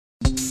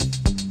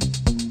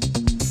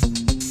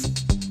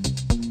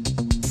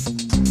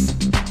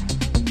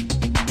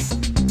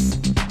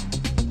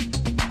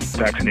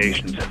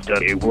vaccinations have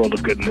done a world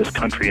of good in this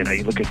country. And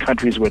you look at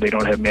countries where they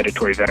don't have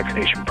mandatory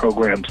vaccination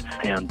programs,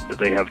 and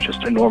they have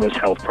just enormous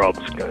health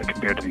problems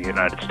compared to the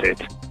United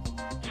States.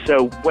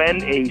 So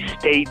when a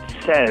state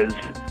says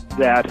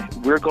that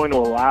we're going to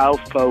allow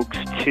folks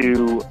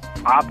to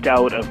opt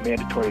out of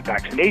mandatory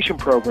vaccination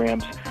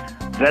programs,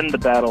 then the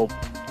battle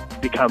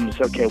becomes,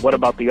 okay, what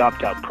about the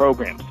opt-out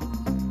programs?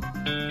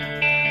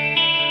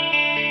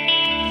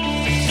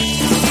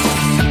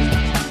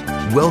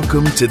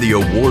 Welcome to the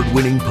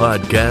award-winning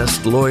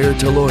podcast, Lawyer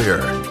to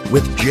Lawyer,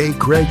 with J.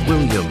 Craig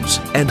Williams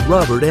and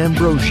Robert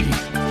Ambrogi,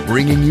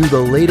 bringing you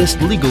the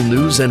latest legal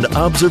news and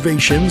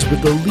observations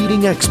with the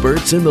leading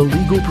experts in the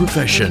legal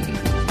profession.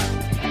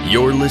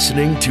 You're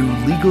listening to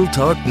Legal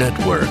Talk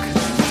Network.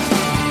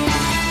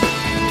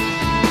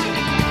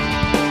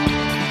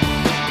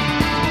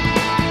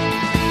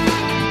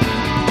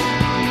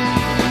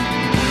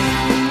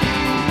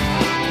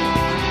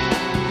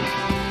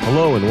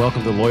 Hello and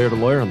welcome to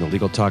Lawyer on the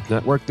Legal Talk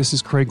Network. This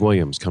is Craig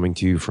Williams coming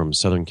to you from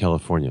Southern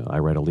California. I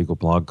write a legal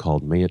blog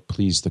called May It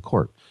Please the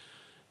Court.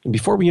 And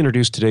before we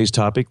introduce today's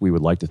topic, we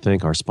would like to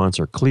thank our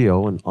sponsor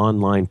Clio, an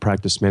online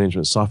practice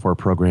management software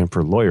program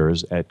for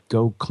lawyers at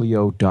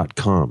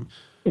goclio.com.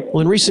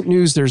 Well, in recent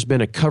news, there's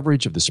been a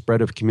coverage of the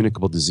spread of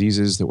communicable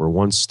diseases that were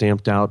once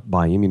stamped out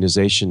by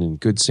immunization and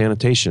good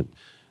sanitation.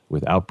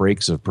 With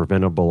outbreaks of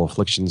preventable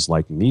afflictions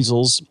like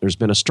measles, there's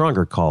been a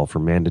stronger call for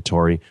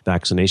mandatory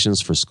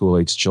vaccinations for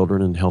school-aged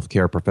children and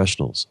healthcare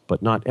professionals.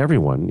 But not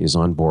everyone is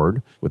on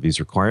board with these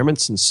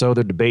requirements, and so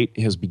the debate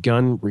has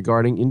begun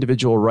regarding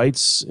individual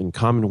rights and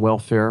common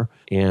welfare,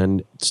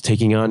 and it's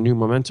taking on new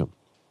momentum.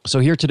 So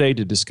here today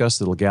to discuss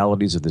the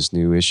legalities of this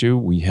new issue,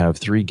 we have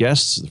three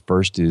guests. The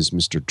first is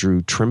Mr.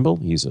 Drew Trimble.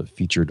 He's a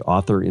featured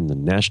author in the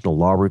National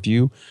Law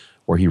Review,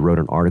 where he wrote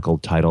an article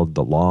titled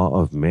The Law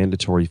of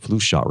Mandatory Flu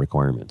Shot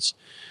Requirements.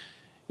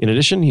 In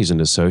addition, he's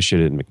an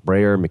associate at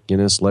McBrayer,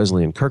 McGinnis,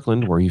 Leslie, and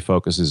Kirkland, where he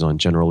focuses on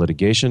general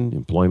litigation,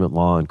 employment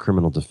law, and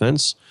criminal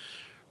defense.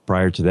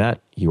 Prior to that,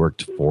 he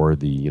worked for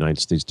the United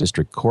States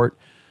District Court,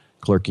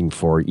 clerking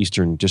for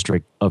Eastern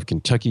District of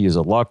Kentucky as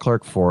a law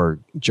clerk for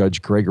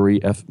Judge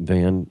Gregory F.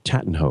 Van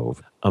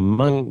Tattenhove.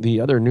 Among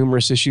the other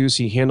numerous issues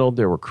he handled,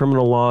 there were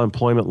criminal law,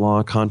 employment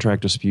law,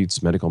 contract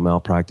disputes, medical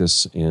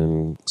malpractice,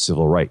 and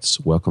civil rights.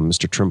 Welcome,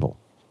 Mr. Trimble.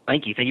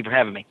 Thank you. Thank you for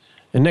having me.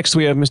 And next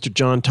we have Mr.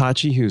 John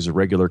Tachi, who's a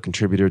regular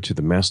contributor to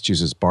the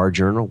Massachusetts Bar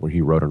Journal, where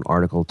he wrote an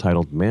article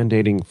titled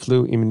Mandating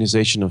Flu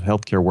Immunization of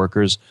Healthcare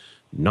Workers,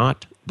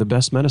 Not the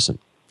Best Medicine.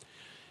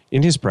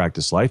 In his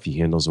practice life, he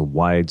handles a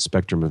wide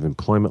spectrum of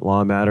employment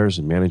law matters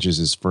and manages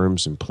his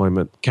firm's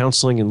employment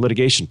counseling and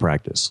litigation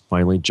practice.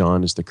 Finally,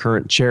 John is the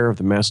current chair of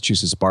the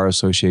Massachusetts Bar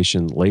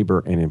Association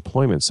Labor and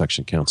Employment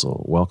Section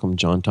Council. Welcome,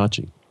 John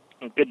Tachi.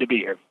 Good to be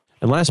here.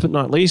 And last but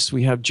not least,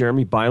 we have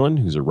Jeremy Byland,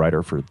 who's a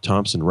writer for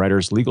Thompson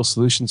Writers Legal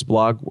Solutions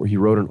blog, where he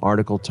wrote an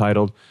article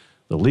titled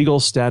The Legal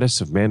Status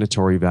of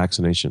Mandatory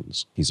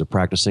Vaccinations. He's a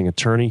practicing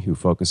attorney who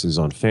focuses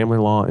on family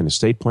law and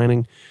estate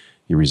planning.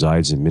 He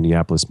resides in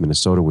Minneapolis,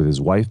 Minnesota with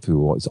his wife,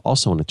 who is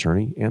also an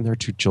attorney, and their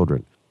two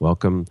children.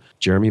 Welcome,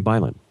 Jeremy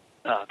Byland.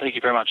 Thank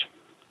you very much.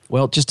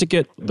 Well, just to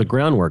get the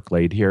groundwork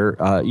laid here,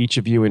 each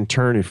of you in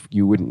turn, if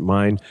you wouldn't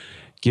mind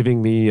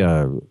giving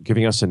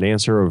us an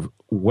answer of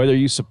whether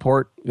you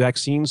support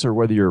vaccines or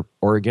whether you're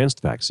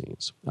against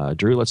vaccines.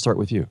 Drew, let's start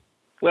with you.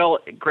 Well,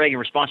 Greg, in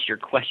response to your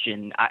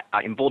question,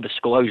 in full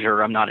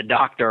disclosure, I'm not a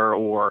doctor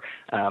or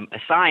a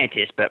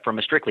scientist, but from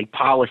a strictly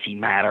policy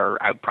matter,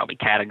 I would probably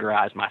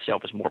categorize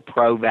myself as more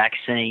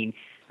pro-vaccine.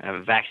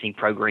 Vaccine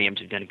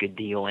programs have done a good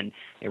deal in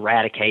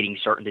eradicating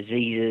certain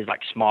diseases like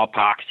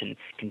smallpox and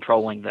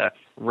controlling the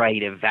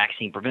rate of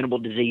vaccine-preventable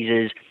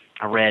diseases.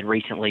 I read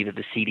recently that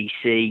the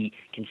CDC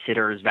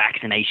considers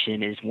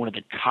vaccination as one of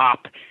the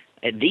top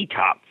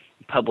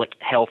public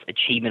health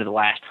achievement of the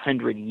last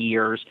 100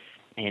 years.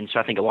 And so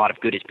I think a lot of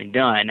good has been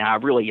done. Now, I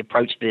really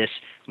approach this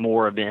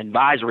more of an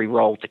advisory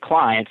role to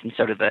clients. And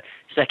so to the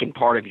second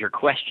part of your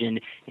question,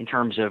 in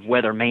terms of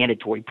whether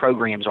mandatory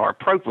programs are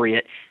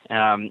appropriate,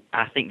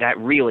 I think that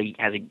really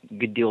has a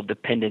good deal of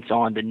dependence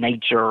on the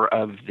nature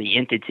of the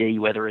entity,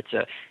 whether it's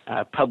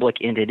a public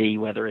entity,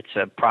 whether it's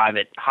a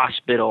private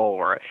hospital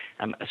or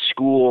a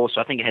school.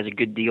 So I think it has a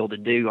good deal to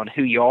do on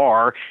who you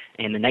are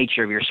and the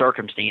nature of your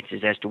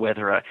circumstances as to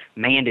whether a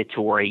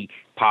mandatory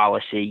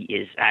policy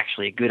is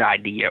actually a good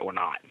idea or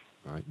not.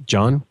 All right.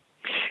 John?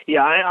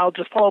 Yeah, I'll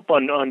just follow up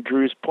on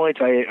Drew's points.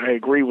 I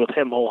agree with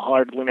him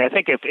wholeheartedly. I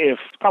think if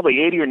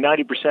probably 80 or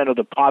 90% of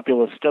the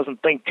populace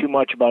doesn't think too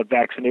much about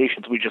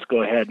vaccinations, we just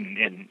go ahead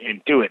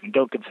and do it and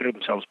don't consider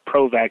themselves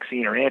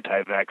pro-vaccine or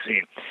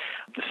anti-vaccine.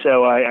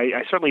 So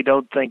I certainly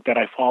don't think that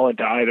I fall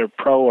into either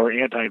pro or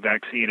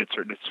anti-vaccine. It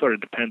sort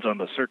of depends on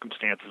the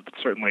circumstances, but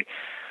certainly,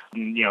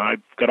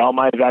 I've got all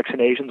my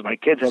vaccinations. My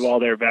kids have all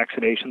their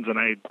vaccinations, and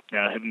I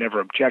have never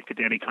objected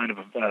to any kind of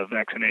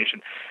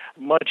vaccination.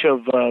 Much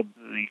of the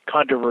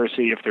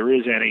controversy, if there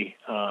is any,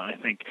 I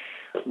think,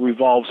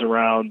 revolves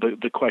around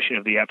the question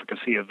of the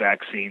efficacy of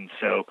vaccines.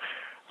 So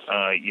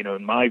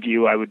In my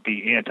view, I would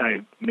be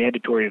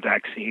anti-mandatory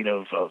vaccine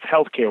of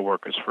healthcare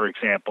workers, for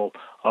example,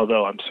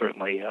 although I'm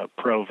certainly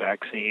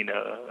pro-vaccine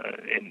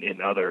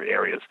in other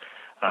areas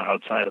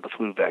outside of the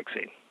flu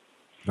vaccine.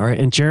 All right.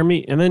 And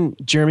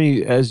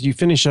Jeremy, as you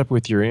finish up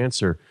with your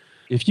answer,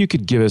 if you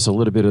could give us a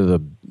little bit of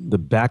the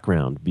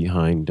background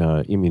behind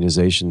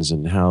immunizations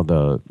and how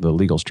the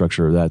legal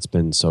structure of that's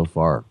been so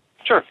far.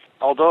 Sure.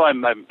 Although I'd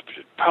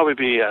probably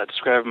be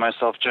describing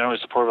myself generally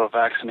supportive of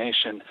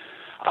vaccination,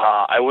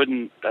 I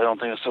don't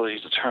think necessarily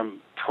use the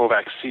term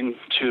pro-vaccine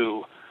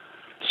to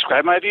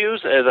describe my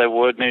views as I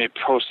would maybe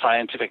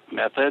pro-scientific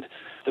method.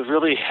 There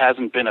really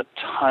hasn't been a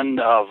ton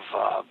of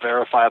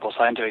verifiable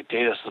scientific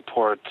data to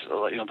support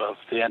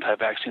the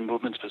anti-vaccine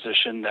movement's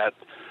position that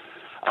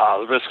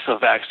the risks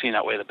of vaccine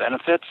outweigh the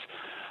benefits.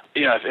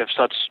 If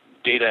such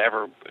data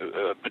ever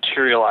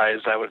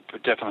materialized, I would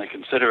definitely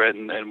consider it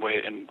and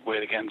weigh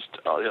it against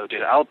all the other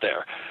data out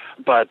there.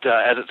 But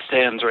as it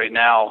stands right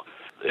now,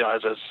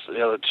 as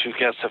the other two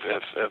guests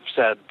have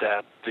said,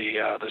 that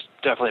there's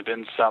definitely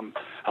been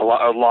a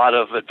lot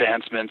of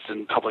advancements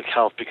in public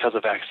health because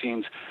of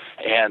vaccines,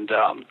 and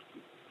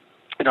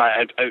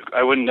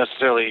I wouldn't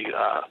necessarily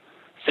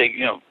say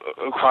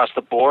across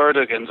the board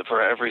again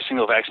for every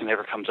single vaccine that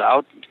ever comes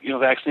out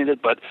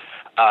vaccinated, but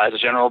as a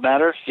general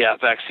matter, yeah,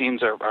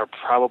 vaccines are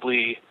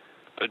probably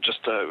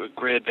just a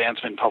great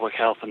advancement in public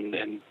health,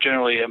 and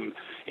generally am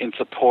in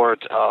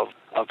support of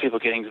people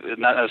getting,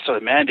 not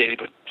necessarily mandated,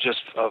 but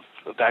just of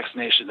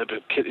vaccination,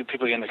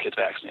 people getting their kids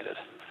vaccinated.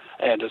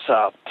 And as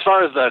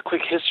far as the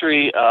quick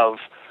history of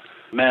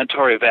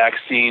mandatory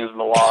vaccines and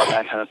the law and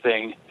that kind of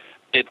thing,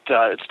 it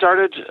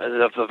started,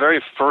 the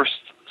very first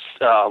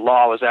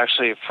law was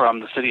actually from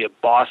the city of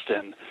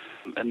Boston,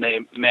 and they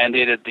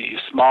mandated the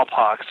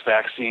smallpox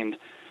vaccine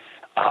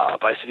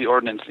by city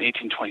ordinance in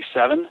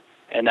 1827,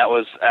 and that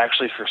was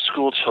actually for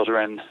school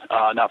children,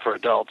 not for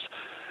adults.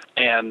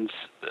 And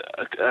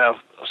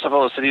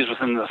several of the cities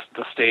within the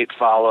state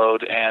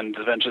followed, and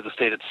eventually the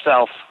state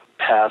itself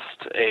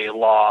passed a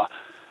law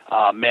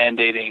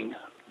mandating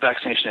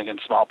vaccination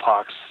against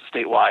smallpox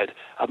statewide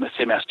of the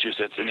state of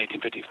Massachusetts in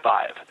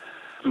 1855.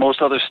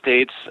 Most other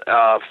states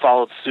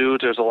followed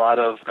suit. There's a lot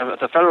of, at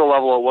the federal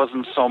level, it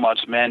wasn't so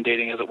much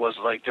mandating as it was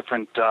like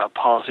different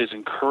policies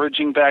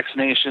encouraging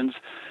vaccinations.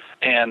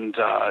 And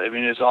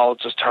it's all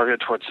just targeted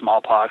towards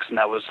smallpox, and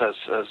that was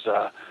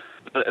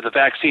the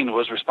vaccine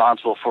was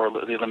responsible for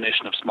the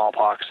elimination of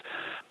smallpox.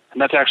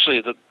 And that's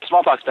actually the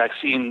smallpox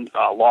vaccine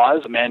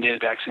laws, the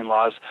mandated vaccine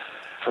laws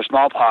for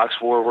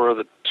smallpox were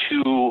the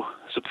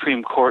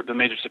the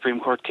major Supreme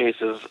Court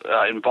cases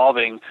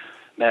involving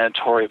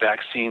mandatory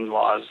vaccine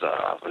laws,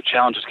 the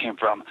challenges came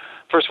from.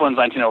 First one's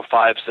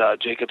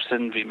 1905's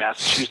Jacobson v.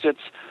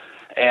 Massachusetts,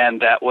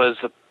 and that was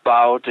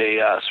about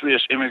a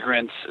Swedish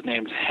immigrant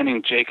named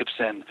Henning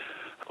Jacobson,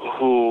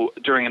 who,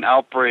 during an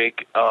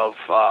outbreak of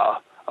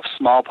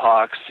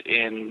smallpox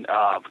in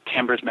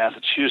Cambridge,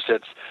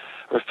 Massachusetts,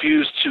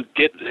 refused to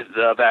get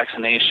the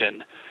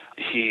vaccination.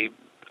 He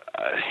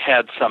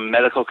had some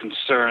medical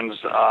concerns,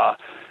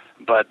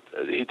 but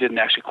he didn't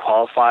actually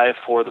qualify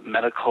for the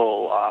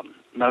medical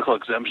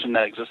exemption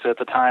that existed at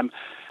the time.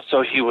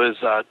 So he was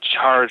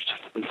charged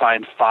and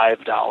fined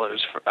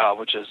 $5,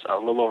 which is a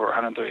little over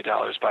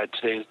 $130 by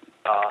today's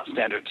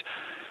standards.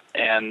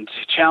 And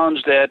he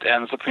challenged it,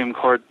 and the Supreme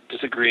Court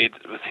disagreed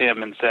with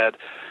him and said,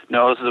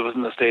 no, this is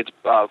within the state's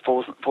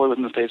fully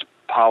within the state's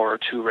power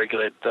to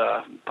regulate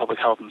public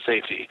health and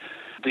safety.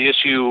 The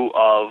issue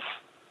of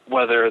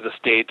whether the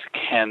state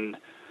can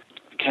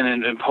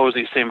impose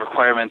these same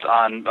requirements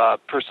on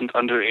persons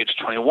under age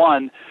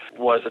 21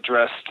 was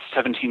addressed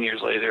 17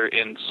 years later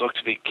in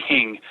Zucht v.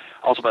 King,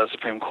 also by the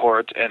Supreme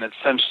Court, and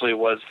essentially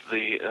was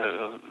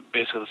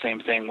basically the same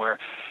thing, where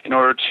in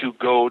order to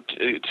go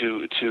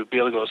to be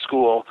able to go to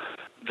school,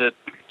 the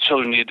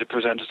children needed to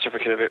present a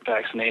certificate of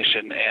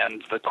vaccination,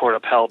 and the court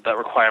upheld that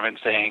requirement,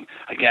 saying,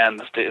 again,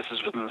 this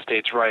is within the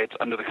state's rights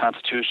under the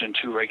Constitution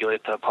to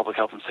regulate the public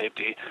health and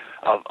safety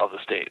of the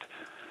state.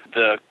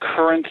 The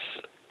current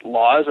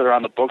laws that are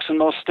on the books in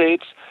most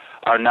states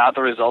are not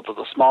the result of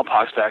the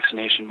smallpox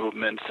vaccination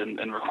movements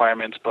and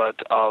requirements, but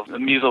of the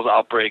measles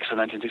outbreaks in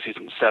the 1960s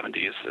and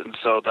 70s. And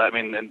so,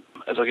 and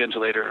as I'll get into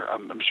later,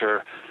 I'm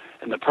sure,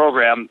 in the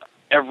program,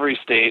 every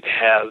state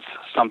has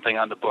something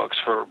on the books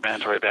for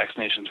mandatory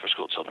vaccinations for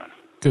school children.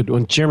 Good.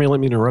 Well, Jeremy, let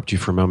me interrupt you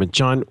for a moment.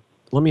 John,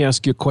 let me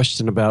ask you a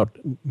question about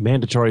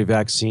mandatory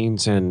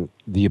vaccines and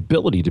the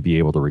ability to be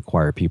able to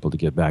require people to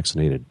get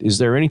vaccinated. Is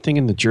there anything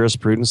in the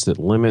jurisprudence that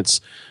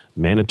limits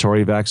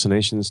mandatory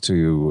vaccinations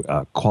to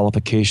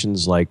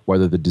qualifications like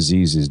whether the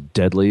disease is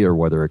deadly or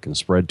whether it can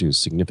spread to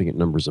significant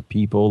numbers of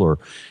people or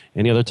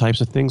any other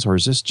types of things? Or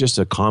is this just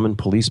a common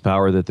police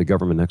power that the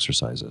government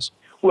exercises?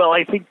 Well,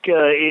 I think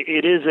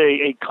it is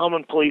a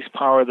common police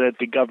power that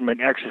the government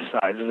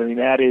exercises. I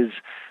mean,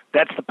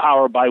 that's the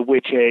power by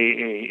which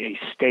a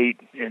state,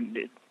 and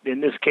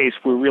in this case,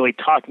 we're really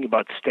talking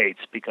about states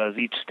because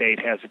each state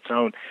has its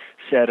own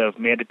set of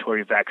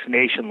mandatory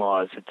vaccination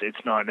laws.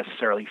 It's not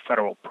necessarily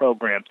federal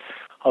programs.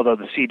 although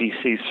the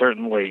CDC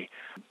certainly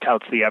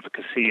touts the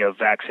efficacy of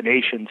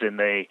vaccinations and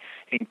they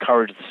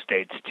encourage the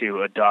states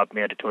to adopt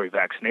mandatory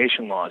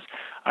vaccination laws.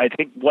 I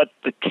think what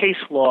the case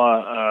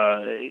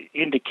law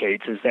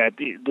indicates is that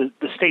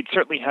the state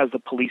certainly has the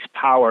police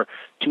power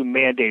to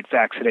mandate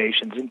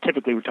vaccinations, and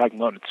typically we're talking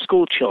about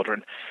school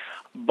children,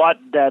 but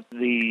that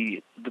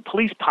the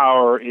police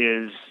power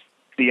is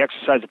the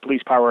exercise of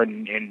police power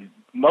in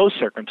most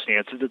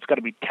circumstances. It's got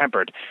to be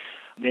tempered,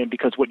 and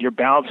because what you're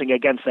balancing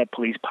against that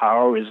police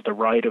power is the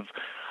right of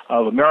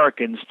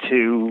Americans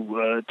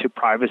to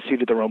privacy,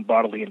 to their own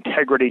bodily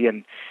integrity,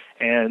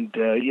 and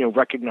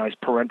recognize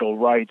parental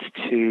rights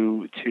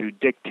to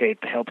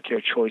dictate the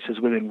healthcare choices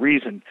within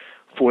reason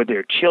for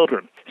their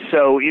children.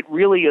 So it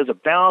really is a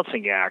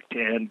balancing act,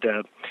 and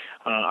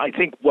I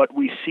think what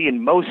we see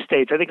in most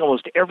states, I think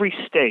almost every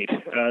state,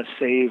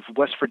 save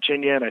West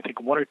Virginia, and I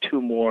think one or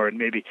two more, and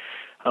maybe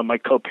my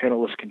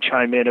co-panelists can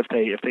chime in if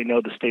they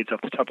know the states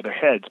off the top of their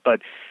heads, but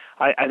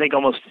I think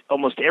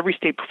almost every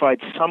state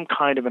provides some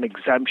kind of an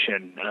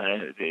exemption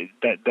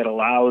that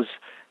allows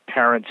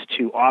parents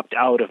to opt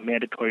out of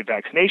mandatory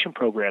vaccination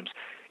programs,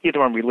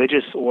 either on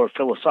religious or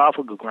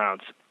philosophical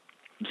grounds.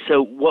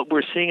 So what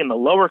we're seeing in the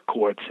lower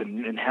courts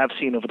and have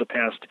seen over the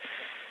past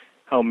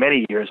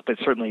many years, but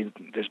certainly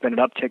there's been an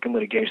uptick in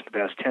litigation the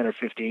past 10 or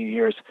 15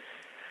 years,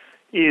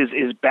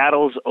 is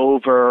battles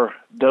over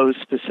those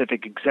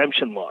specific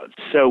exemption laws.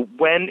 So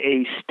when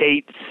a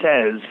state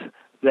says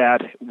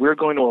that we're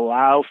going to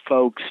allow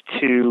folks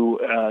to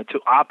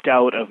opt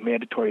out of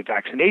mandatory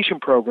vaccination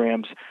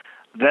programs,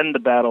 then the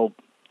battle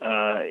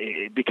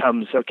it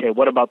becomes, okay,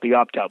 what about the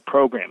opt-out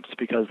programs?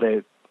 Because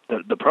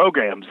the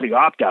programs, the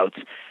opt-outs,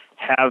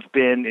 have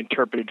been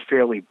interpreted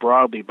fairly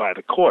broadly by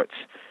the courts.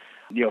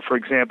 For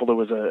example, there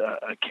was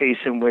a case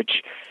in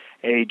which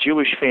a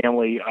Jewish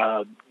family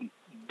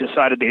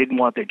decided they didn't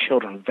want their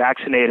children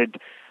vaccinated,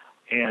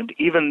 and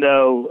even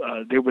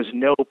though there was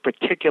no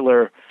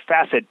particular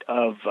facet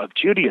of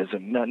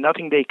Judaism,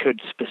 nothing they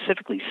could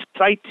specifically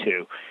cite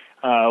to,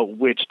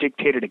 which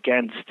dictated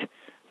against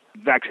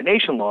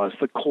vaccination laws,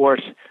 the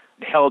court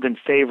held in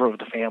favor of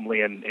the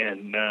family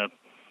and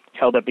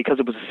held that because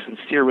it was a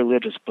sincere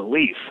religious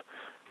belief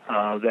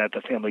that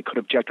the family could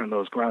object on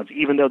those grounds,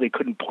 even though they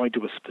couldn't point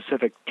to a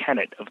specific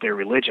tenet of their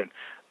religion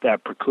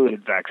that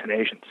precluded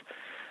vaccinations.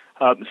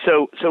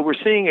 So we're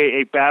seeing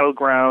a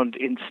battleground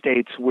in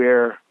states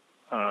where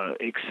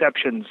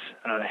exceptions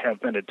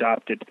have been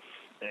adopted,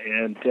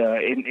 and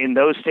in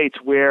those states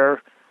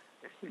where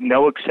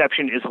no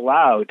exception is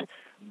allowed,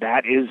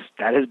 that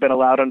has been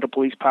allowed under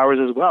police powers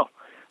as well.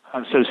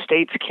 So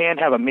states can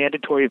have a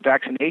mandatory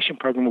vaccination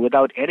program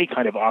without any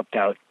kind of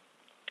opt-out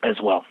as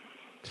well.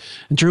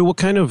 And Drew, what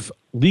kind of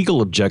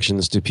legal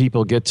objections do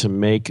people get to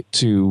make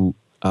to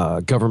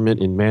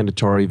government in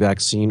mandatory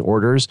vaccine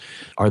orders?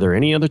 Are there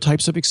any other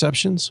types of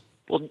exceptions?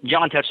 Well,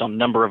 John touched on a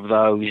number of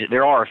those.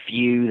 There are a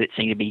few that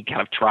seem to be kind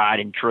of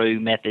tried and true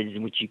methods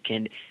in which you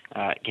can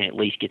at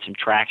least get some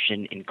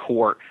traction in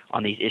court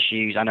on these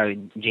issues. I know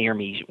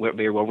Jeremy's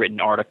very well-written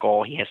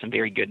article. He has some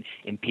very good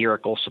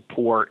empirical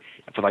support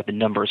for like the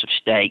numbers of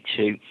states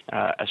who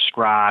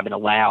ascribe and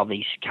allow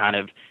these kind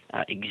of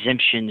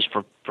exemptions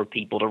for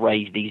people to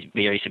raise these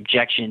various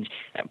objections.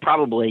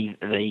 Probably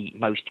the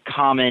most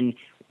commonly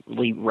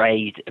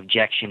raised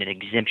objection and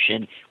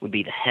exemption would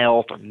be the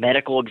health or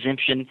medical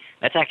exemption.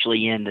 That's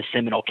actually in the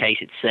seminal case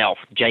itself,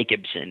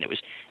 Jacobson. It was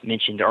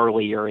mentioned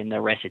earlier in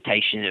the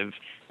recitation of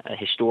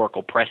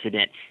historical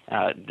precedent.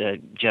 The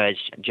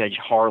Judge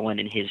Harlan,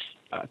 in his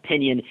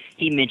opinion,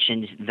 he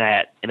mentions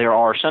that there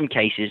are some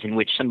cases in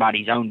which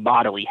somebody's own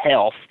bodily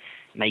health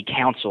may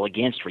counsel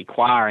against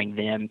requiring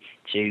them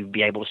to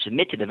be able to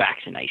submit to the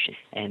vaccination.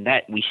 And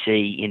that we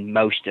see in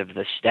most of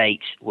the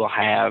states will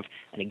have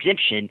an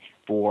exemption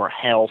for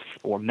health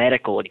or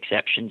medical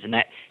exceptions, and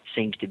that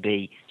seems to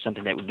be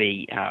something that would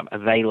be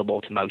available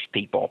to most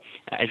people.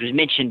 As was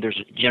mentioned, there's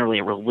generally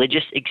a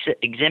religious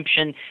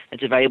exemption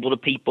that's available to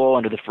people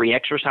under the Free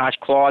Exercise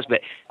Clause,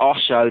 but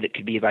also that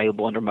could be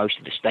available under most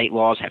of the state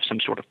laws, have some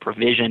sort of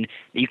provision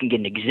that you can get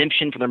an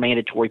exemption for their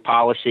mandatory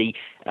policy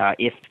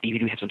if you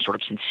do have some sort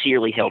of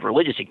sincerely held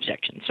religious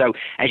objection. So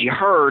as you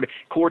heard,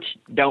 courts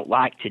don't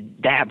like to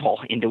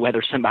dabble into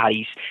whether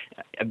somebody's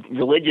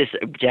religious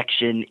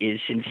objection is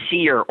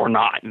sincere or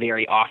not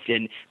very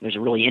often. There's a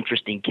really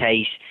interesting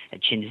case at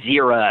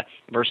Chinzira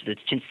versus the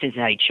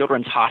Cincinnati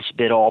Children's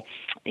Hospital,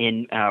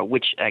 in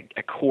which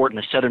a court in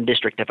the Southern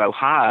District of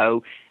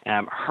Ohio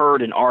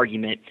heard an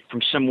argument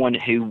from someone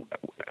who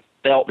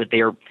felt that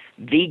their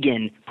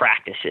vegan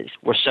practices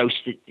were so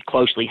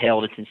closely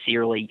held and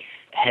sincerely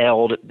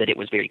held that it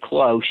was very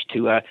close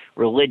to a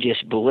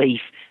religious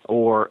belief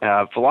or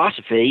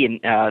philosophy,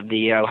 and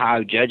the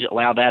Ohio judge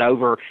allowed that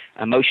over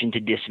a motion to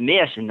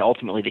dismiss, and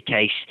ultimately the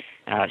case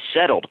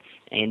settled.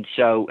 And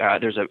so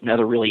there's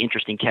another really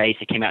interesting case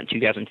that came out in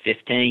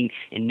 2015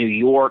 in New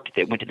York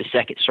that went to the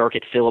Second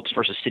Circuit, Phillips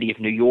versus City of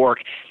New York,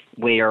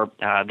 where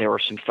there were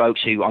some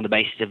folks who, on the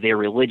basis of their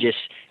religious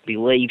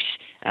beliefs,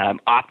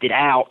 opted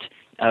out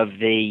of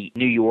the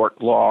New York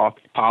law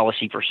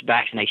policy for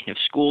vaccination of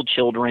school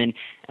children.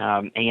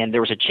 and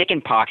there was a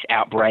chickenpox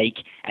outbreak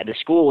at the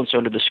school, and so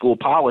under the school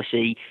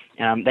policy,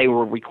 they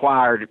were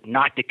required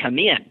not to come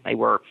in. They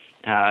were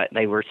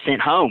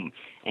sent home.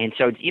 And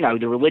so,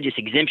 the religious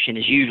exemption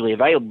is usually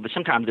available, but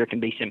sometimes there can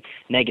be some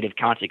negative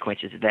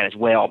consequences of that as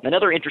well.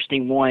 Another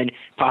interesting one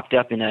popped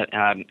up in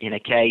a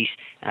case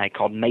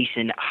called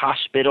Mason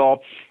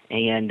Hospital,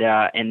 and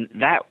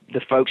that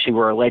the folks who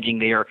were alleging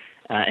their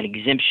an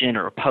exemption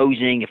or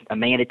opposing a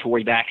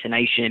mandatory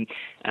vaccination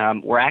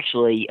were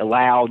actually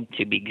allowed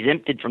to be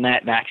exempted from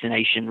that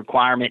vaccination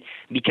requirement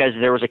because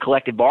there was a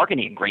collective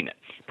bargaining agreement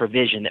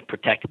provision that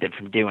protected them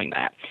from doing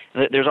that.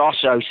 There's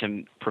also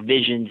some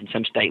provisions in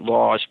some state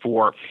laws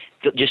for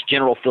just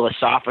general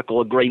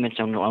philosophical agreements,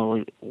 on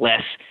only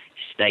less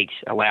states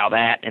allow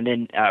that. And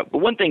then but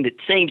one thing that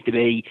seems to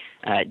be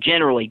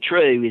generally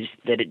true is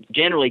that it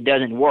generally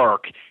doesn't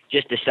work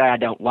just to say I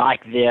don't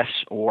like this,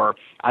 or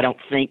I don't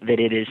think that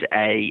it is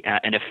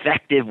an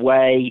effective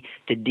way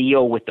to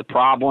deal with the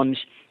problems.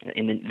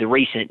 In the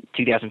recent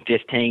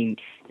 2015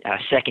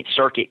 Second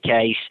Circuit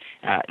case,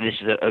 this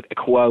is a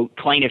quote,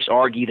 plaintiffs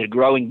argue that a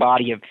growing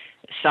body of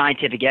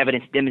scientific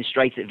evidence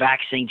demonstrates that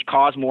vaccines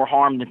cause more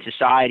harm than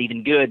society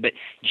than good, but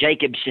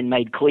Jacobson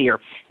made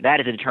clear that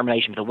is a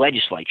determination of the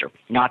legislature,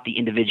 not the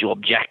individual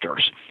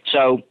objectors.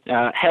 So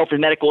health and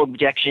medical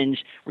objections,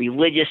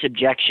 religious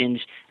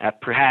objections,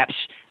 perhaps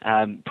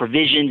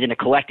provisions in a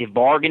collective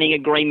bargaining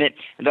agreement,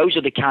 those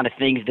are the kind of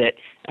things that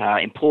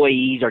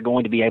employees are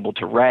going to be able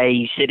to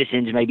raise,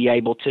 citizens may be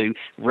able to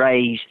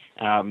raise,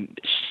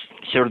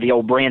 sort of the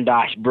old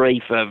Brandeis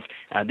brief of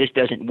this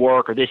doesn't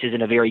work or this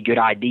isn't a very good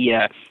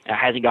idea,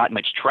 hasn't got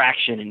much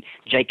traction, and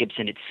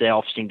Jacobson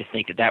itself seemed to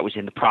think that that was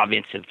in the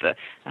province of the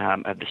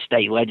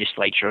state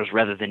legislatures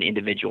rather than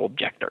individual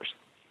objectors.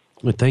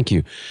 Well, thank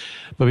you.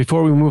 But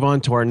before we move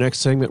on to our next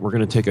segment, we're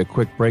going to take a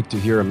quick break to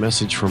hear a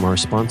message from our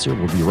sponsor.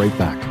 We'll be right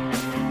back.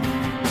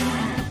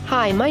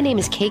 Hi, my name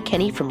is Kate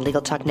Kenny from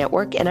Legal Talk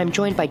Network, and I'm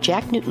joined by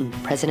Jack Newton,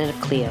 president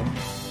of Clio.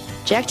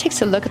 Jack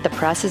takes a look at the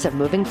process of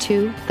moving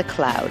to the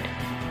cloud.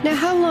 Now,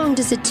 how long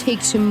does it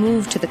take to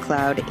move to the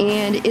cloud,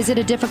 and is it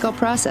a difficult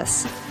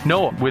process?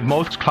 No, with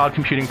most cloud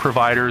computing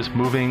providers,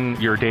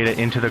 moving your data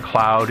into the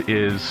cloud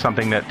is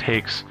something that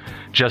takes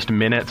just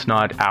minutes,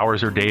 not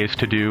hours or days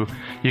to do.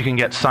 You can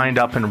get signed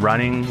up and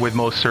running with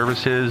most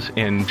services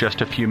in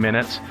just a few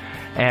minutes.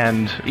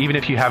 And even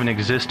if you have an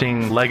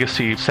existing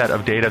legacy set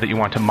of data that you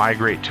want to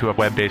migrate to a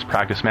web-based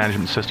practice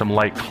management system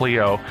like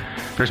Clio,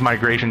 there's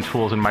migration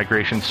tools and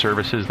migration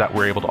services that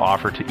we're able to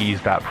offer to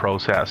ease that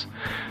process.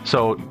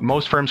 So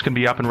most firms can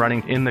be up and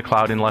running in the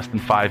cloud in less than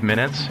 5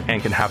 minutes and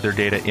can have their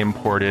data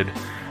imported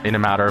in a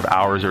matter of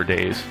hours or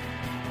days.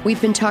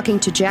 We've been talking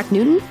to Jack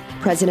Newton,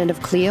 president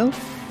of Clio.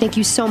 Thank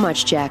you so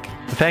much, Jack.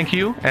 Thank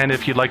you. And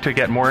if you'd like to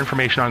get more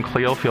information on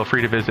Clio, feel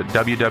free to visit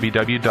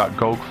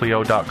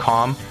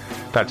www.goclio.com.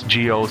 That's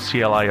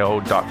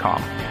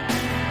GOCLIO.com.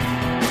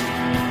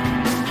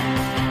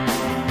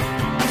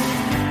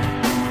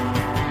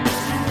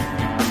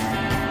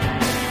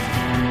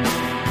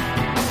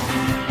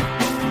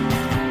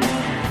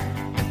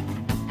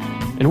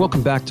 And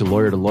welcome back to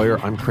Lawyer to Lawyer.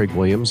 I'm Craig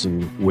Williams,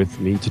 and with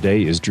me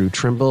today is Drew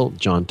Trimble,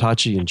 John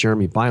Tachi, and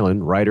Jeremy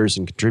Byland, writers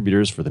and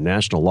contributors for the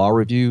National Law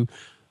Review,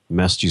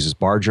 Massachusetts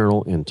Bar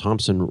Journal, and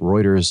Thomson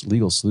Reuters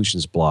Legal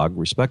Solutions blog,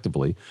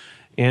 respectively,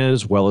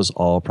 as well as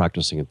all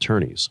practicing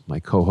attorneys. My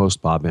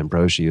co-host, Bob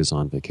Ambrosi, is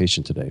on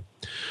vacation today.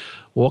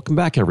 Welcome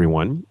back,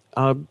 everyone.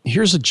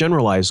 Here's a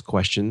generalized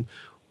question.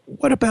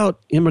 What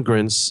about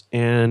immigrants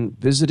and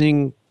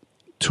visiting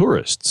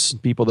tourists,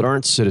 people that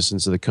aren't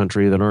citizens of the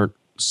country, that aren't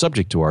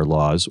subject to our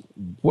laws?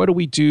 What do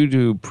we do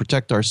to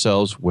protect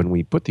ourselves when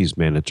we put these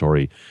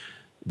mandatory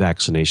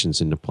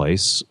vaccinations into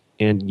place,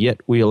 and yet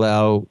we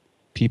allow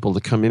people to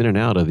come in and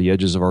out of the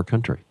edges of our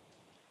country?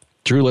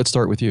 Drew, let's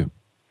start with you.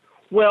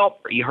 Well,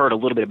 you heard a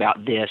little bit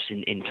about this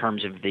in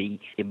terms of the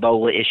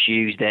Ebola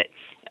issues that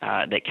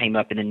came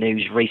up in the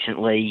news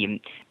recently, and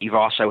you've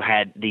also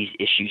had these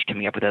issues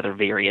coming up with other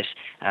various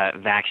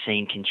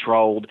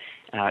vaccine-controlled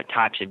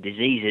types of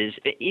diseases.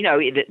 You know,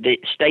 the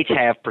states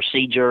have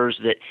procedures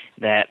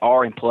that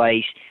are in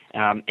place,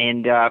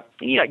 and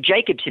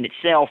Jacobson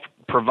itself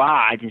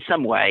provides in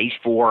some ways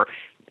for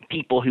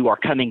people who are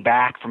coming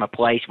back from a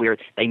place where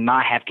they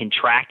might have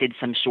contracted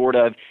some sort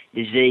of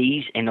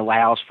disease, and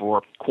allows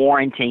for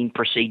quarantine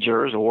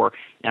procedures or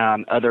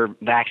other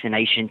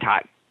vaccination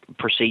type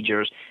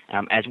procedures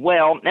as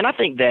well. And I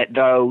think that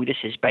though this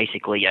is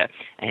basically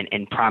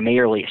and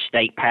primarily a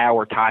state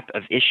power type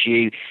of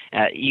issue,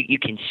 you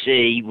can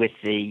see with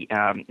the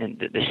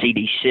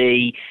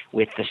CDC,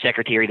 with the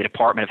Secretary of the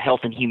Department of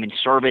Health and Human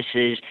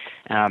Services,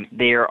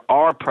 there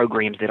are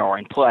programs that are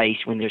in place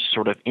when there's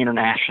sort of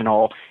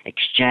international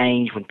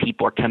exchange, when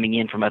people are coming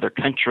in from other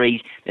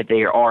countries, that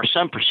there are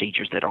some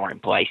procedures that are in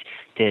place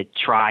to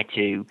try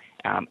to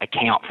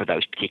account for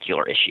those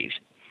particular issues.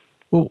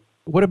 Well,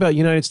 what about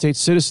United States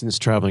citizens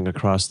traveling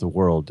across the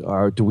world?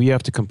 Do we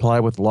have to comply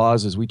with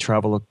laws as we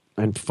travel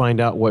and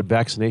find out what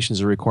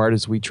vaccinations are required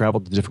as we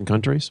travel to different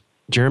countries?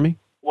 Jeremy?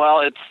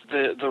 Well, it's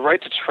the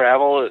right to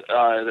travel,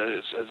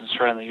 as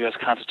enshrined in the U.S.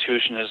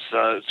 Constitution, is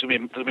there'll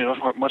be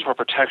much more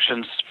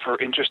protections for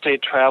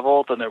interstate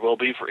travel than there will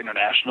be for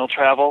international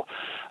travel.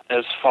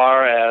 As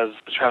far as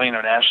traveling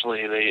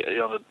internationally,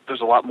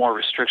 there's a lot more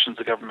restrictions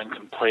the government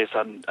can place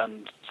on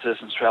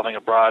citizens traveling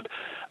abroad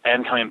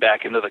and coming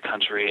back into the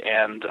country,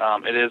 and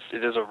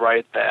it is a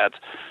right that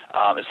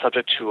is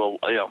subject to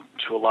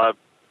a lot of,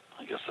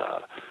 I guess,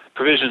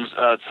 provisions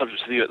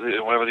subject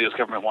to whatever the U.S.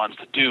 government wants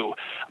to do.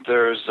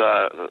 There's,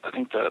 I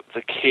think,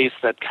 the case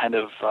that kind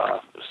of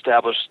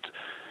established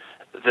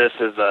this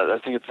is, I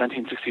think it's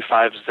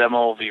 1965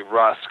 Zemel v.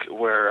 Rusk,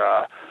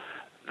 where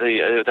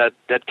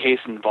that case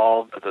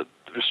involved the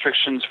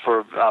restrictions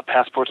for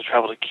passports to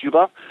travel to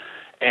Cuba.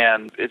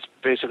 And it's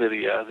basically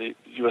the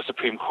U.S.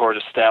 Supreme Court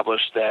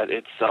established that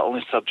it's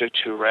only subject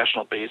to a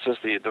rational basis,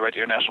 the right to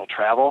international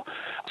travel.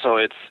 So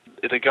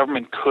the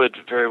government could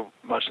very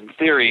much, in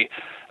theory,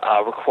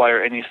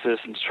 require any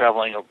citizens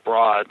traveling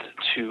abroad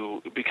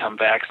to become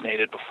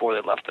vaccinated before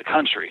they left the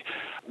country.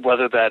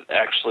 Whether that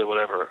actually would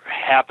ever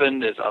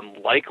happen is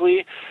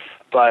unlikely.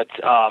 But,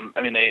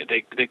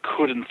 they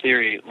could, in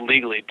theory,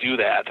 legally do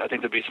that. I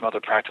think there'd be some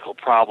other practical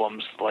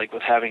problems, like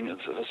with having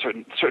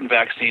certain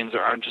vaccines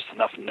there aren't just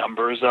enough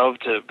numbers of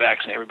to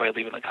vaccinate everybody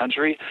leaving the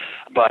country.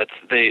 But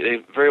they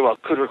very well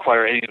could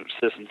require any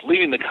citizens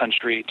leaving the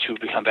country to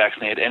become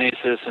vaccinated. Any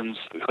citizens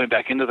going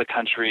back into the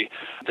country,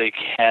 they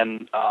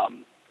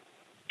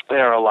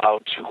are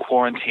allowed to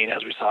quarantine,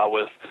 as we saw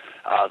with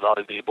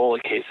the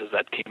Ebola cases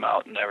that came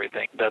out and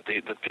everything, that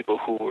the people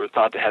who were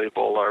thought to have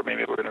Ebola or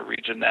maybe were in a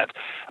region that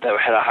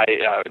had a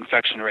high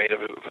infection rate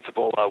with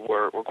Ebola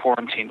were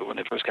quarantined when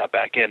they first got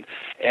back in.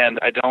 And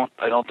I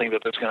don't think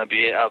that there's going to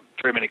be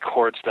very many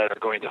courts that are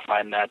going to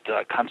find that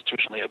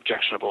constitutionally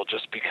objectionable,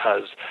 just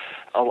because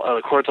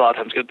the courts a lot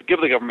of times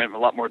give the government a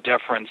lot more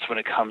deference when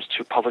it comes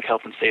to public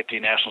health and safety,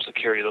 national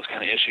security, those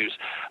kind of issues,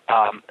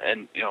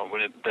 then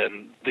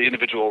the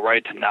individual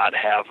right to not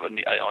have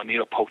a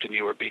needle poked in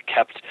you or be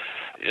kept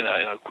in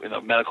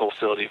a medical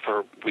facility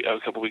for a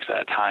couple weeks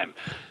at a time.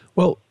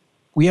 Well,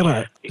 we have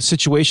a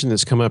situation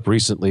that's come up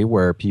recently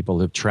where people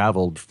have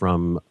traveled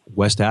from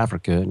West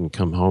Africa and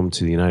come home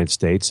to the United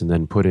States and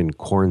then put in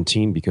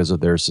quarantine because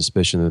of their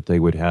suspicion that they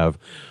would have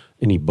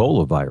an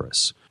Ebola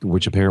virus,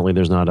 which apparently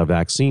there's not a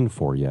vaccine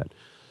for yet.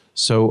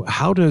 So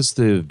how does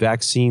the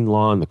vaccine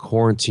law and the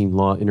quarantine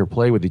law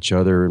interplay with each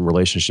other in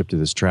relationship to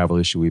this travel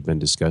issue we've been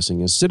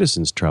discussing as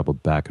citizens travel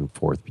back and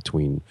forth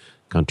between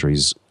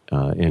countries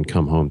and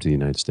come home to the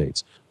United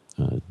States?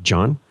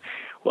 John?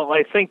 Well,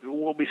 I think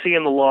what we see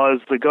in the law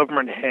is the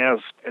government has,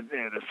 at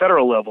the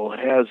federal level,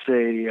 has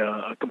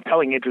a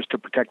compelling interest to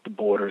protect the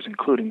borders,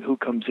 including who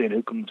comes in,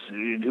 who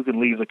can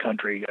leave the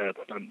country,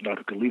 not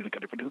who can leave the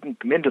country, but who can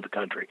come into the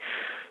country.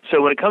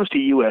 So when it comes to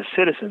U.S.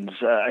 citizens,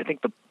 I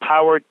think the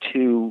power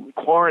to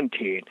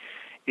quarantine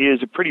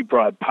is a pretty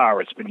broad power.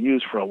 It's been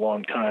used for a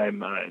long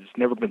time. It's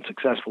never been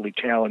successfully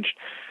challenged.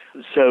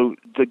 So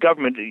the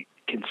government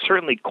can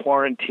certainly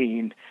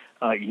quarantine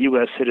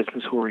U.S.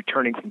 citizens who are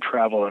returning from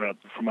travel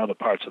from other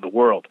parts of the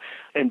world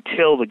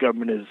until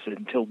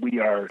we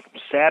are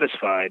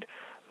satisfied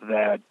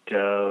that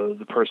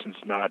the person's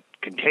not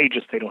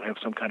contagious, they don't have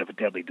some kind of a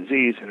deadly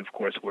disease, and of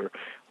course we're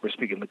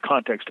speaking in the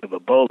context of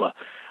Ebola.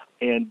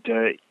 And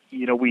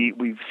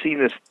we've seen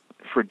this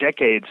for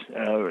decades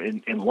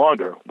and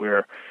longer,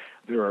 where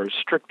there are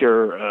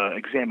stricter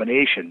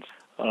examinations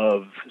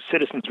of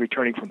citizens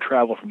returning from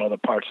travel from other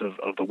parts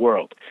of the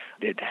world.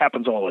 It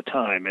happens all the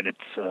time, and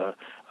it's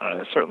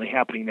certainly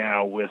happening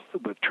now with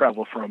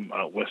travel from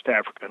West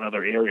Africa and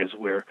other areas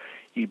where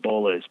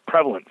Ebola is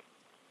prevalent.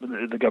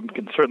 The government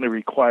can certainly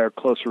require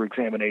closer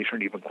examination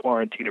and even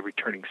quarantine of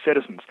returning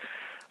citizens.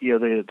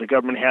 The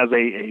government has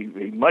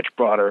a much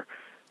broader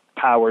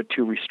power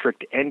to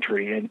restrict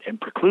entry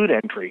and preclude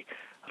entry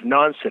of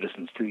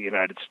non-citizens to the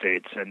United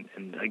States. And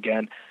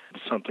again,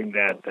 it's something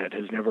that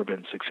has never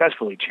been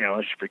successfully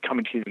challenged. If you're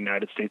coming to the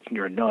United States and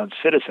you're a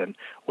non-citizen,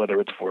 whether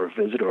it's for a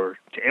visit or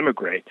to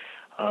immigrate,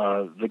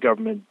 the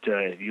government,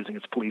 using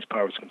its police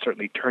powers, can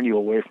certainly turn you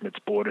away from its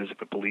borders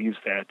if it believes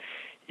that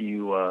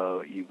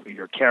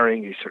you're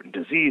carrying a certain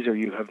disease or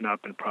you have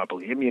not been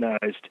properly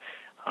immunized,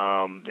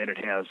 and it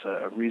has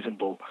a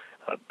reasonable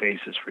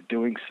basis for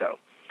doing so.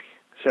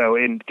 So,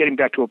 in getting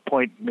back to a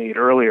point made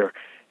earlier,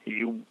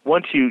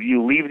 once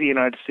you leave the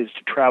United States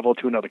to travel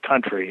to another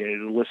country,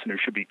 the listener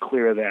should be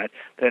clear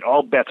that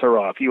all bets are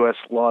off. U.S.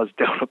 laws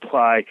don't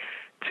apply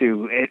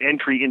to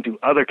entry into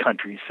other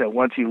countries. So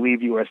once you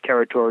leave U.S.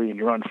 territory and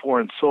you're on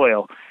foreign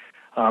soil,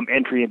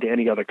 entry into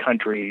any other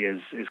country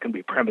is going to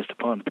be premised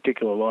upon the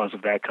particular laws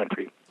of that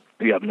country.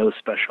 You have no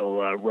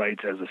special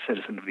rights as a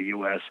citizen of the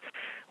U.S.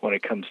 when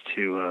it comes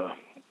to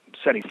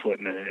setting foot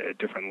in a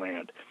different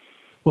land.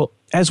 Well,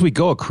 as we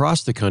go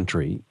across the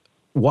country,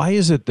 why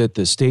is it that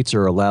the states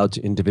are allowed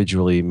to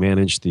individually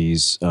manage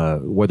these,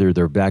 whether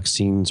they're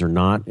vaccines or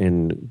not?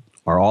 And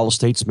are all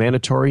states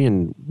mandatory?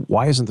 And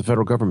why isn't the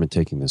federal government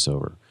taking this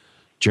over?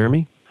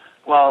 Jeremy?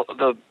 Well,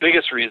 the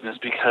biggest reason is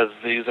because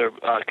these are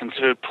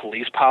considered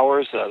police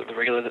powers, the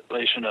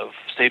regulation of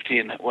safety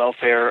and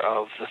welfare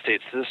of the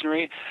state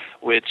citizenry,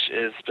 which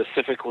is the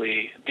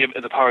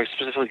power is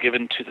specifically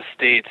given to the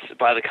states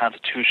by the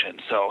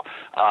Constitution. So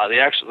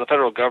the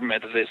federal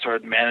government, as they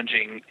started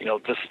managing,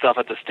 this stuff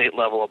at the state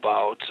level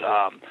about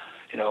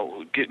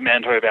get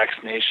mandatory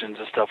vaccinations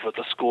and stuff with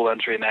the school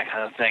entry and that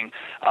kind of thing,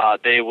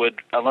 they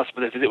would, if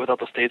they did it without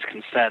the state's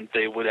consent,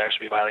 they would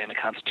actually be violating the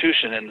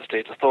Constitution and the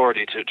state's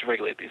authority to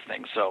regulate these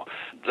things. So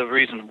the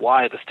reason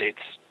why the states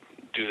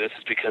do this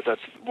is because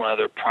that's one of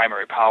their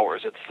primary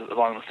powers. It's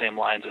along the same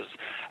lines as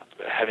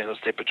having the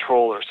state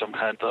patrol or some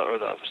kind of, or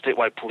the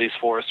statewide police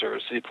force or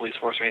city police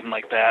force or anything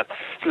like that.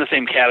 It's in the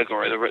same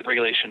category, the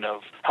regulation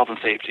of health and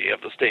safety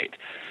of the state.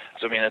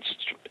 So, it's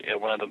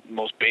one of the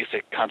most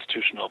basic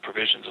constitutional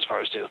provisions as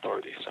far as state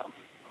authority. So,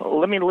 well,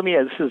 let me.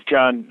 This is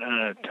John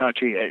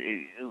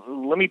Tachi.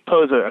 Let me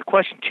pose a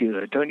question to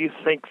you. Don't you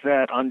think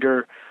that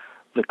under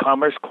the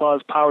Commerce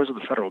Clause powers of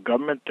the federal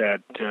government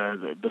that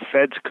the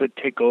feds could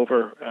take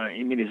over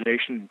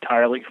immunization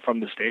entirely from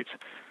the states?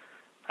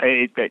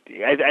 I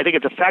think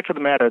it's a fact of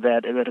the matter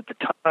that at the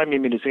time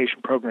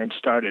immunization programs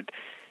started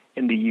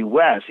in the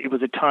U.S., it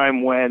was a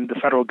time when the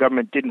federal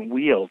government didn't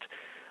wield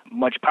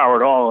much power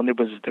at all, and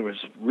there was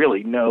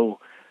really no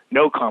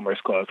Commerce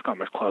Clause. The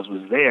Commerce Clause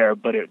was there,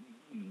 but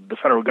the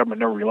federal government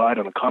never relied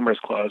on the Commerce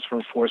Clause for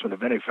enforcement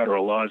of any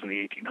federal laws in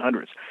the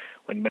 1800s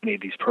when many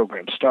of these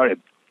programs started.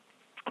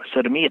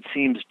 So to me, it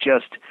seems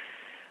just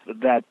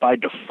that by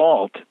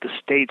default, the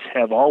states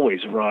have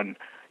always run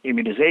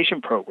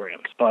immunization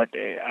programs, but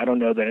I don't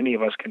know that any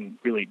of us can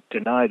really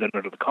deny that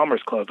under the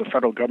Commerce Clause, the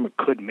federal government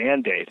could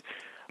mandate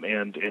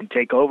and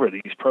take over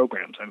these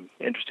programs. I'm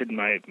interested in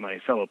my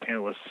fellow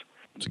panelists.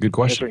 It's a good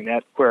question. Answering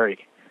that query.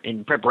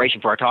 In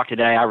preparation for our talk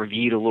today, I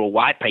reviewed a little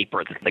white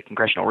paper that the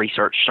Congressional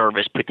Research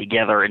Service put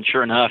together, and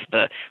sure enough,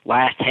 the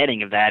last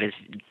heading of that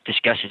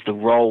discusses the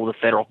role of the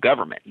federal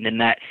government. And in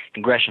that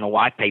congressional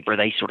white paper,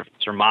 they sort of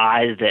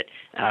surmised that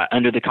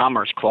under the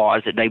Commerce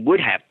Clause that they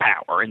would have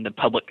power, and the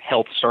Public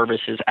Health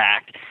Services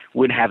Act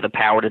would have the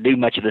power to do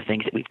much of the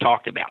things that we've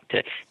talked about,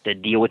 to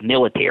deal with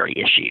military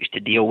issues, to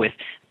deal with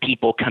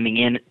people coming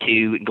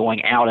into,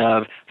 going out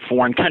of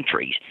foreign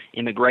countries,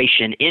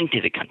 immigration into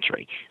the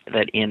country,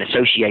 that in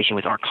association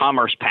with our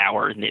commerce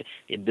powers and the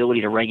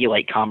ability to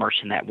regulate commerce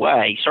in that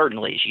way,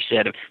 certainly, as you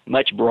said, a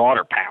much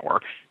broader power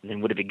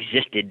than would have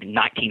existed in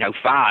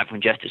 1905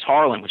 when Justice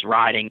Harlan was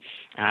writing.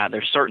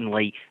 There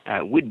certainly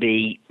would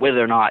be,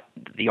 whether or not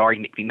the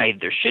argument can be made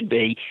that there should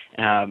be,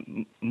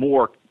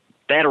 more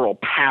federal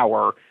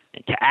power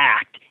to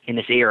act in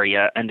this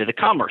area under the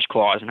Commerce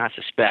Clause, and I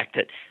suspect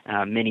that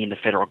many in the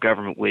federal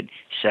government would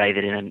say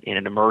that in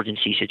an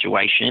emergency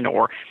situation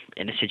or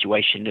in a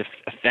situation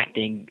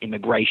affecting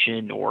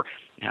immigration or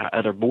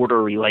other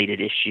border-related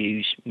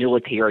issues,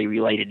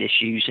 military-related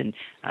issues, and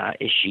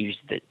issues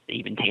that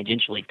even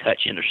tangentially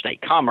touch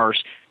interstate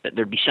commerce, that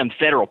there'd be some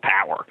federal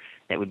power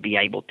that would be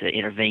able to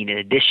intervene in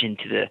addition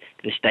to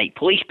the state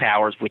police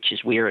powers, which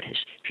is where it has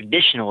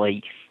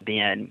traditionally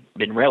been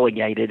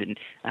relegated and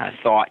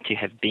thought to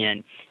have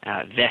been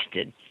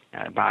vested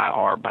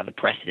by the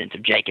precedents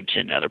of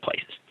Jacobson and other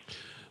places.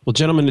 Well,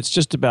 gentlemen, it's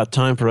just about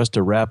time for us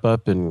to wrap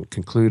up and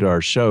conclude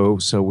our show.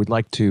 So we'd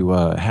like to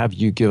have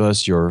you give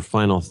us your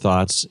final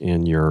thoughts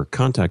and your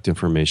contact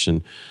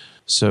information.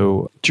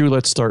 So, Drew,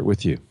 let's start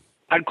with you.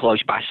 I'd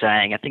close by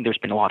saying I think there's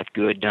been a lot of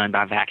good done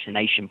by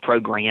vaccination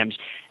programs,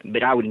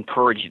 but I would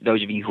encourage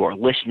those of you who are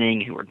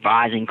listening, who are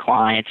advising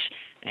clients,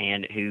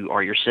 and who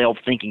are yourself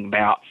thinking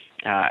about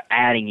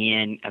adding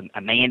in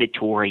a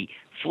mandatory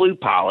flu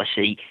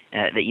policy,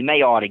 that you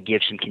may ought to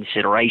give some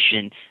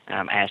consideration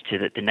as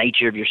to the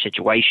nature of your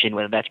situation,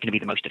 whether that's going to be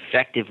the most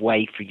effective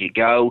way for you to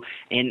go.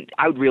 And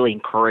I would really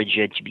encourage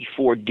you to,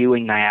 before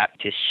doing that,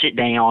 to sit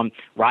down,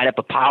 write up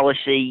a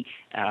policy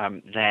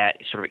that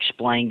sort of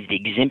explains the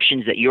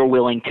exemptions that you're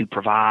willing to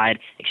provide,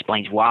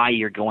 explains why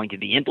you're going to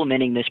be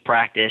implementing this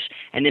practice,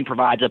 and then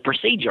provides a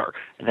procedure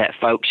that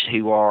folks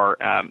who are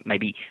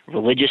maybe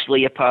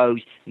religiously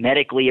opposed,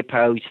 medically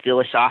opposed,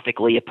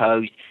 philosophically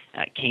opposed,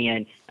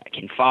 can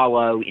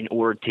follow in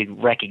order to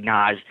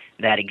recognize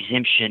that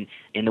exemption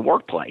in the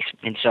workplace.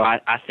 And so I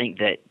think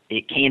that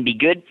it can be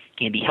good,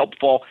 can be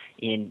helpful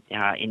in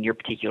your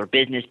particular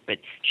business, but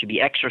should be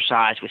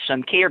exercised with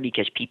some care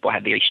because people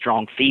have very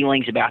strong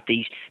feelings about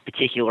these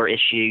particular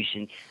issues,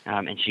 and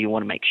so you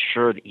want to make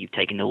sure that you've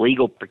taken the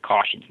legal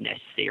precautions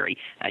necessary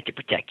to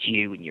protect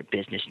you and your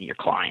business and your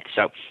clients.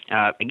 So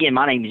again,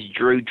 my name is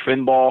Drew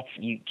Trimble.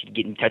 You can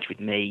get in touch with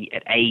me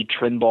at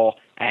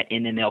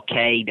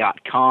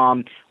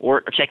atrimble@mmlk.com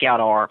or check out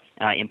our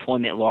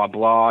employment law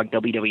blog,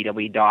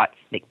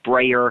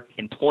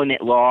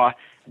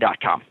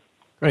 www.mcbrayeremploymentlaw.com.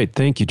 Great.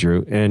 Thank you,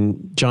 Drew.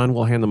 And John,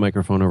 we'll hand the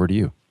microphone over to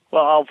you.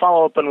 Well, I'll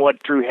follow up on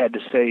what Drew had to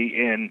say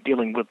in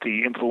dealing with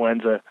the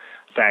influenza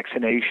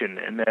vaccination,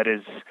 and that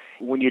is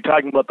when you're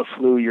talking about the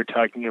flu, you're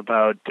talking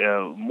about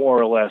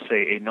more or less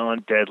a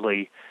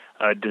non-deadly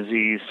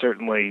disease,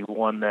 certainly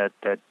one that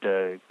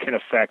can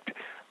affect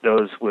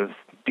those with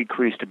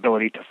decreased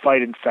ability to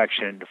fight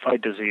infection, to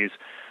fight disease,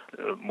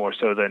 more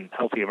so than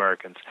healthy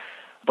Americans.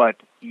 But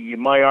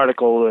my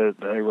article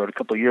that I wrote a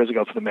couple of years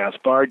ago for the Mass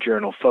Bar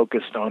Journal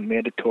focused on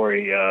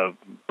mandatory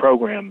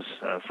programs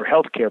for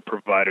healthcare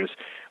providers,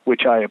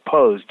 which I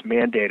opposed,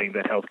 mandating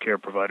that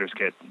healthcare providers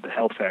get the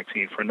health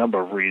vaccine for a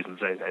number of reasons.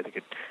 I think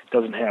it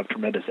doesn't have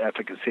tremendous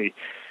efficacy,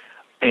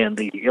 and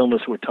the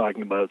illness we're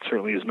talking about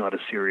certainly is not as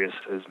serious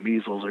as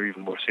measles or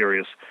even more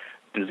serious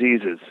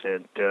diseases.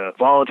 And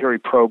voluntary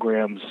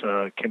programs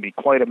can be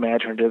quite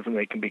imaginative, and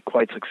they can be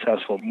quite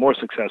successful, more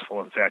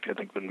successful, in fact, I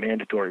think, than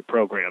mandatory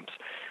programs.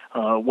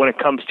 When it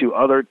comes to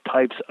other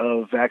types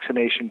of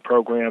vaccination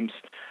programs,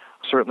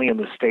 certainly in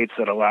the states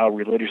that allow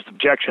religious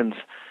objections,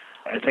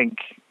 I think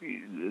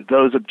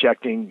those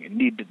objecting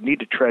need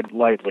to tread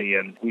lightly,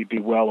 and we'd be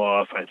well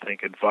off, I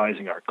think,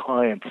 advising our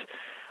clients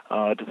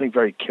to think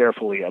very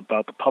carefully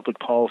about the public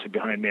policy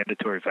behind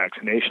mandatory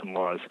vaccination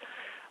laws,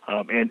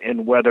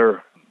 and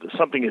whether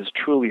something is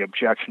truly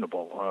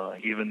objectionable.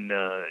 Even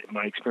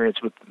my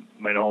experience with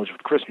my knowledge of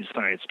Christian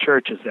Science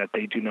Church is that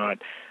they do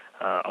not,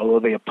 although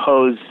they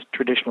oppose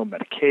traditional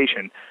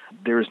medication,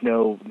 there is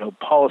no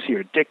policy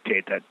or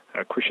dictate that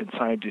Christian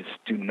Scientists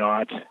do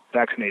not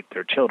vaccinate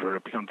their children or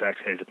become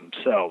vaccinated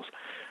themselves.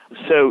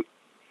 So,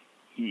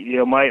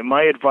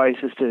 my advice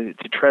is to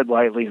tread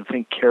lightly and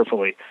think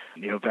carefully.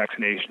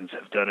 Vaccinations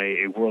have done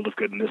a world of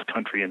good in this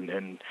country,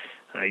 and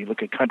you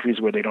look at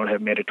countries where they don't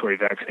have mandatory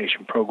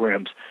vaccination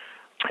programs,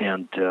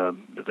 and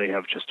they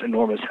have just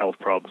enormous health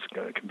problems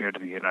compared to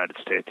the United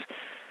States.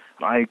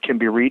 I can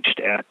be reached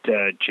at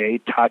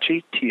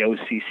jtocci,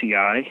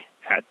 Tocci,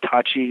 at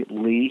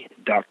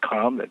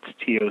TocciLee.com. That's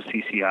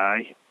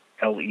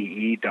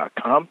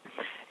TocciLee.com.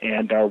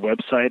 And our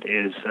website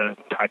is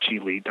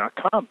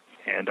TocciLee.com.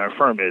 And our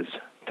firm is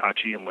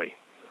Tocci & Lee.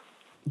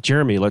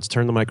 Jeremy, let's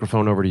turn the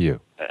microphone over to you.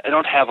 I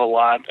don't have a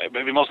lot.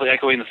 Maybe mostly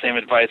echoing the same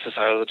advice as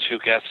our other two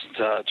guests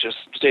just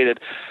stated.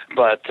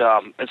 But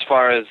as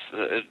far as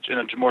in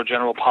a more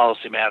general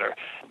policy matter,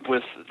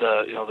 with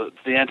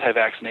the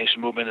anti-vaccination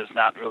movement is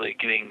not really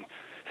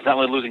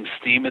losing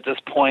steam at this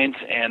point,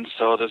 and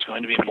so there's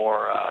going to be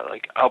more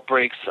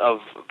outbreaks of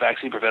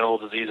vaccine-preventable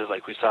diseases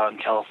like we saw in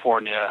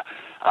California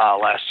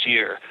last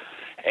year,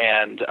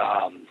 and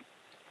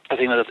I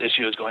think that this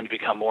issue is going to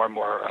become more and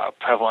more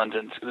prevalent,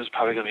 and there's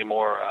probably going to be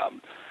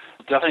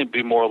definitely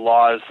be more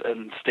laws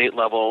in state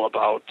level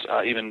about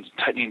even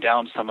tightening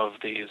down some of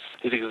these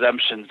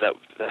exemptions that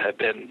have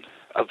been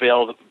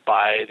availed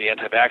by the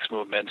anti-vax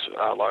movement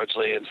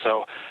largely, and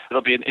so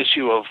it'll be an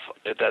issue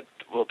that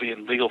will be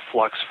in legal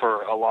flux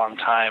for a long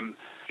time.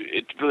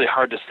 It's really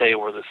hard to say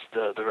where the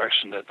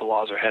direction that the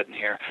laws are heading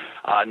here.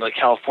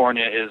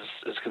 California is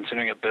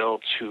considering a bill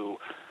to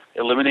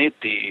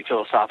eliminate the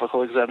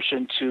philosophical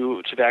exemption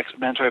to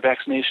mandatory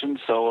vaccination,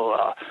 so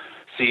we'll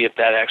see if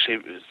that actually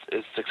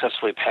is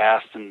successfully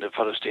passed and if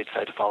other states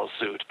decide to follow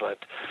suit. But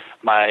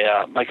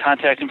my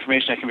contact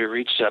information, I can be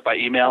reached by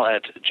email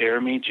at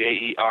Jeremy,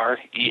 Jeremy,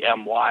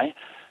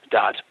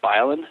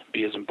 .Bylen,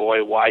 B as in boy,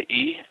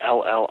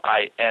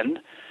 YELLIN,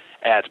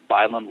 at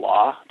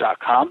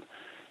BylenLaw.com.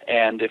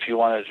 And if you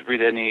want to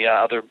read any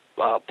other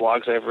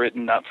blogs I've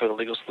written, not for the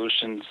Legal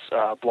Solutions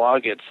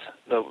blog, it's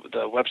the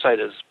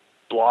website is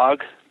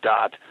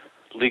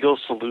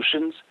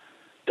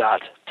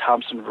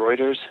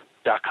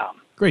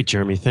blog.legalsolutions.thomsonreuters.com. Great,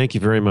 Jeremy. Thank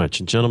you very much.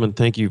 And gentlemen,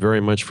 thank you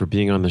very much for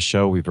being on the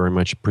show. We very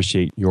much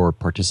appreciate your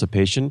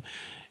participation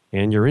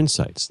and your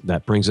insights.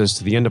 That brings us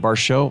to the end of our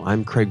show.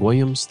 I'm Craig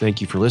Williams. Thank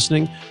you for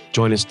listening.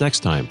 Join us next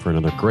time for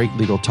another great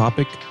legal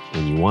topic.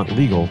 When you want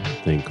legal,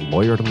 think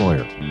lawyer to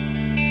lawyer.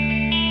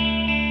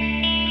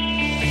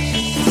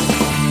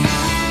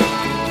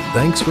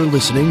 Thanks for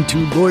listening to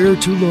Lawyer,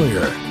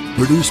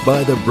 produced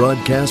by the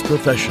broadcast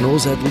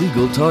professionals at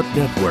Legal Talk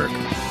Network.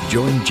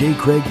 Join J.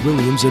 Craig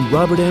Williams and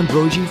Robert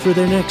Ambrogi for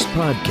their next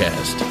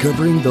podcast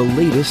covering the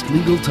latest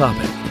legal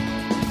topic.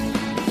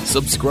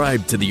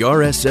 Subscribe to the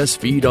RSS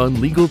feed on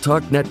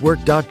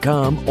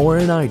LegalTalkNetwork.com or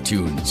in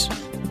iTunes.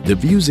 The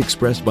views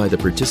expressed by the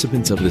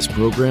participants of this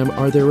program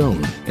are their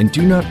own and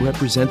do not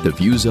represent the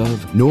views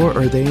of, nor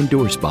are they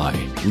endorsed by,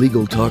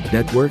 Legal Talk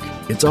Network,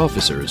 its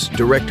officers,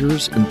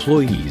 directors,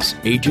 employees,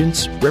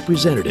 agents,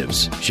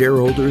 representatives,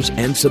 shareholders,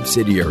 and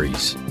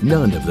subsidiaries.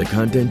 None of the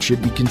content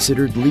should be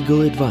considered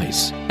legal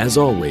advice. As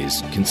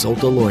always,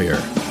 consult a lawyer.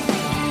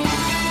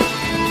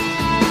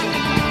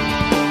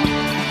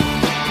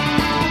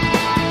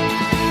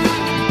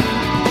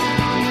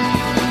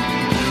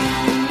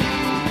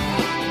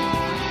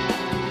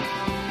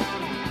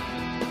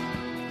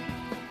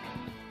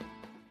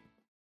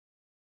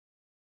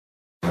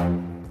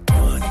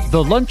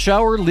 The Lunch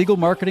Hour Legal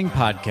Marketing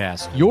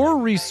Podcast, your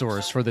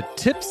resource for the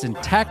tips and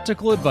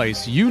tactical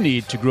advice you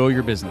need to grow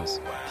your business.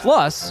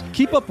 Plus,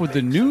 keep up with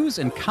the news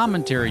and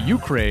commentary you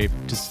crave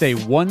to stay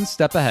one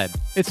step ahead.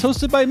 It's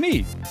hosted by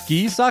me,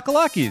 Guy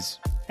Sakalakis.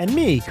 And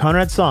me,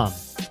 Conrad Som.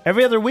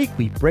 Every other week,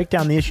 we break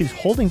down the issues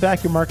holding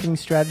back your marketing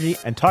strategy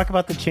and talk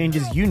about the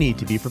changes you need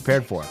to be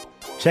prepared for.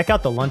 Check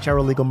out the Lunch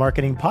Hour Legal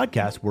Marketing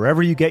Podcast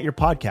wherever you get your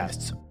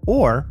podcasts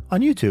or on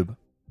YouTube.